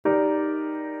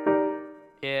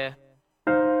Yeah,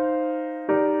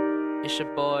 it's your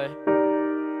boy.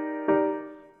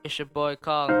 It's your boy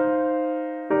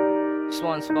Kaung. This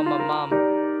one's for my mom.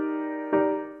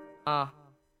 Uh.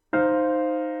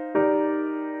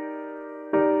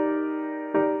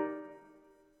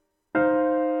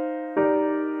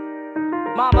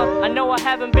 Mama, I know I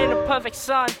haven't been a perfect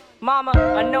son. Mama,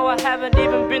 I know I haven't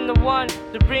even been the one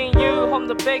to bring you home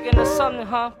the bacon or something,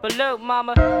 huh? But look,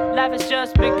 mama, life has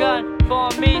just begun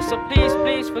for me, so please,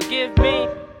 please forgive me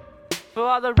for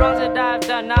all the wrongs that I've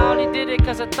done. I only did it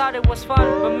cause I thought it was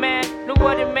fun, but man, look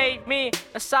what it made me.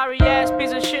 A sorry ass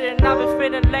piece of shit, and I've been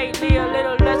feeling lately a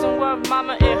little less than worth.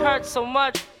 Mama, it hurts so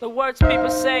much. The words people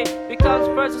say becomes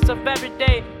verses of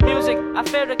everyday music. I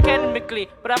failed academically,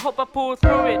 but I hope I pull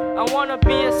through it. I wanna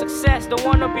be a success, don't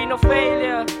wanna be no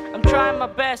failure. I'm trying my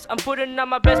best, I'm putting on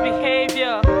my best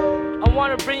behavior. I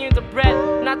wanna bring you the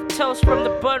bread, not the toast from the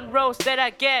burnt roast that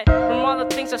I get from all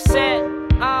the things I said.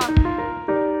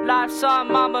 Life's hard,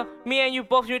 mama, me and you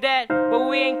both knew that, but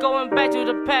we ain't going back to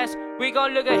the past. We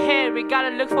gon' look ahead, we gotta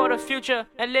look for the future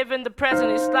and live in the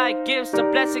present. It's like gifts, a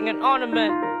blessing, an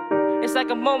ornament. It's like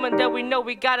a moment that we know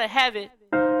we gotta have it.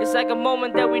 It's like a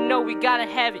moment that we know we gotta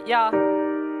have it, y'all.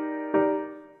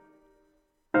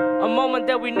 A moment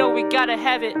that we know we gotta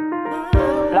have it.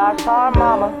 Life's hard,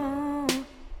 mama.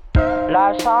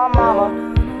 Life's hard, mama.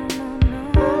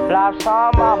 Life's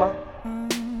hard, mama.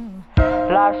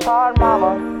 Life's hard,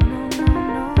 mama.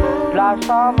 Life's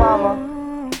hard, mama.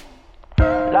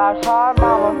 Life's hard,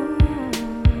 mama.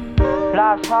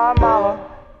 Life's hard, mama.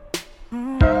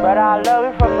 But I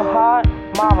love you from the heart,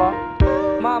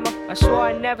 mama. Mama, I swore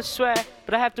I never swear,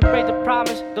 but I have to break the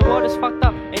promise. The world is fucked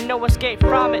up, ain't no escape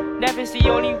from it. Never's the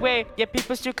only way, yet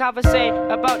people still conversate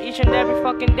about each and every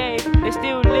fucking day. They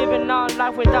still living on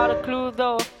life without a clue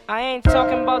though. I ain't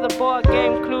talking about the board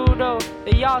game Cluedo.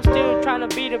 They all still trying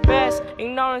to be the best.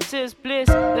 Ignorance is bliss,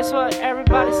 that's what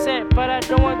everybody said. But I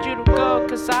don't want you to go,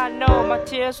 cause I know my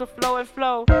tears will flow and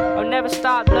flow. I'll never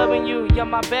stop loving you, you're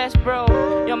my best bro.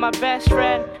 You're my best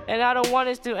friend, and I don't want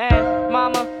this to end.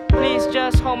 Mama, please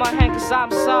just hold my hand, cause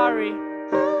I'm sorry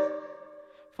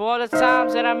for all the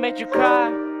times that I made you cry,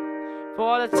 for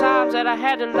all the times that I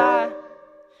had to lie,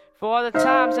 for all the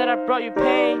times that I brought you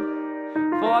pain,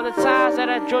 for all the times that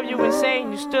I drove you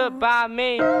insane. You stood by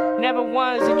me. Never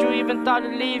once did you even thought to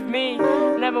leave me.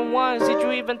 Never once did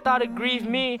you even thought to grieve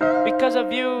me. Because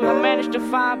of you, I managed to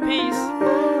find peace.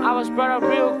 I was brought up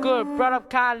real good, brought up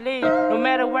kindly. No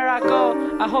matter where I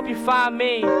go, I hope you find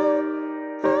me.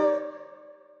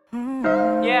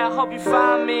 Yeah, I hope you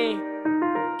find me.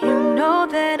 You know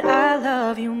that I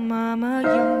love you, mama.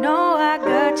 You know I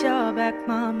got your back,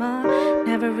 mama.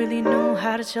 Never really knew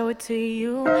how to show it to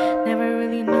you. Never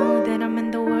really knew that I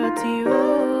meant the world to you.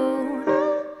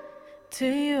 To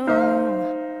you.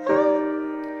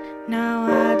 Now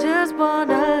I just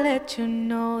wanna let you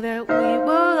know that we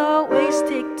will always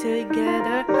stick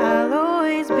together. I'll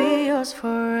always be yours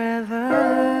forever,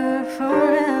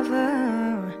 forever.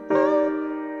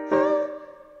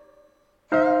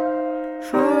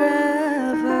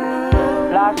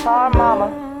 Life's hard, mama.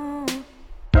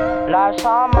 Life's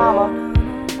hard, mama.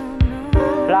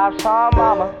 Life's hard,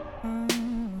 mama.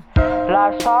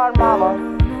 Life's hard,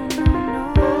 mama.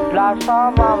 Life's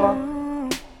hard, mama.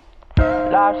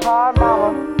 Life's hard, mama.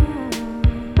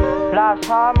 Life's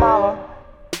hard, mama.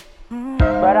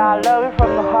 But I love you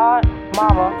from the heart,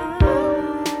 mama.